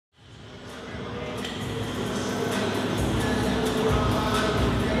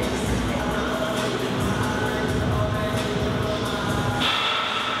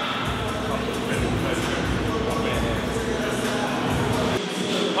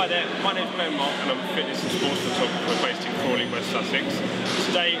Hi there, my name's Ben Mark and I'm a fitness and sports photographer based in Crawley, West Sussex.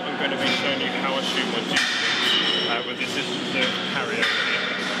 Today I'm going to be showing you how I shoot my gym sticks with this the Harry over here.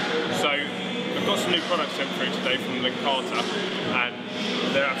 So I've got some new products sent through today from Lencarta and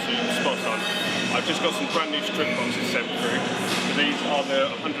they're absolutely spot on. I've just got some brand new strip boxes sent through. So these are the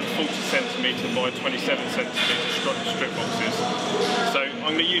 140cm by 27cm strip boxes. So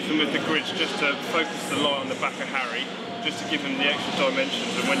I'm going to use them with the grids just to focus the light on the back of Harry, just to give them the extra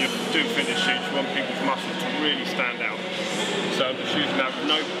dimensions, and when you're doing fitness shoots you want people's muscles to really stand out. So I'm just using that with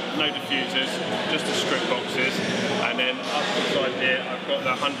no diffusers, just the strip boxes, and then up inside here I've got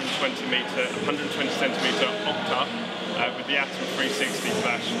the 120cm Octa with the Atom 360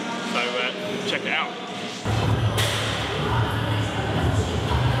 flash, so check it out.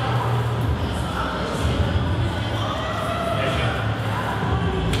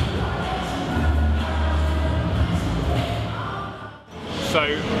 So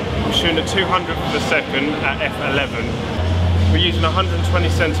I'm shooting a 200th of a second at f11. We're using a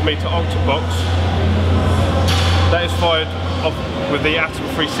 120cm Octabox. That is fired off with the Atom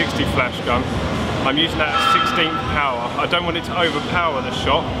 360 flash gun. I'm using that at 16th power. I don't want it to overpower the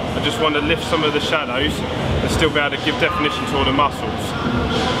shot. I just want to lift some of the shadows and still be able to give definition to all the muscles.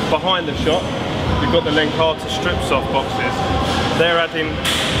 Behind the shot, we've got the Lencarta strip soft boxes. They're adding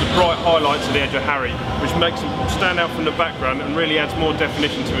the bright highlight to the edge of Harry, which makes him stand out from the background and really adds more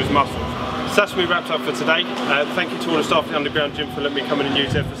definition to his muscles. So that's what we wrapped up for today. Thank you to all the staff at the Underground Gym for letting me come in and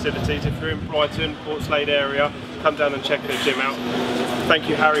use their facilities. If you're in Brighton, Portslade area, come down and check the gym out. Thank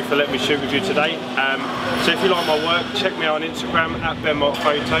you, Harry, for letting me shoot with you today. So if you like my work, check me out on Instagram at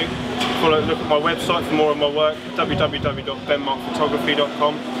benmarkphoto. Look at my website for more of my work,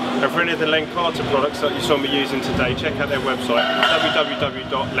 www.benmarkphotography.com. And for any of the Lencarta products that you saw me using today, check out their website,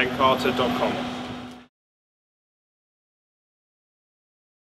 www.lencarta.com.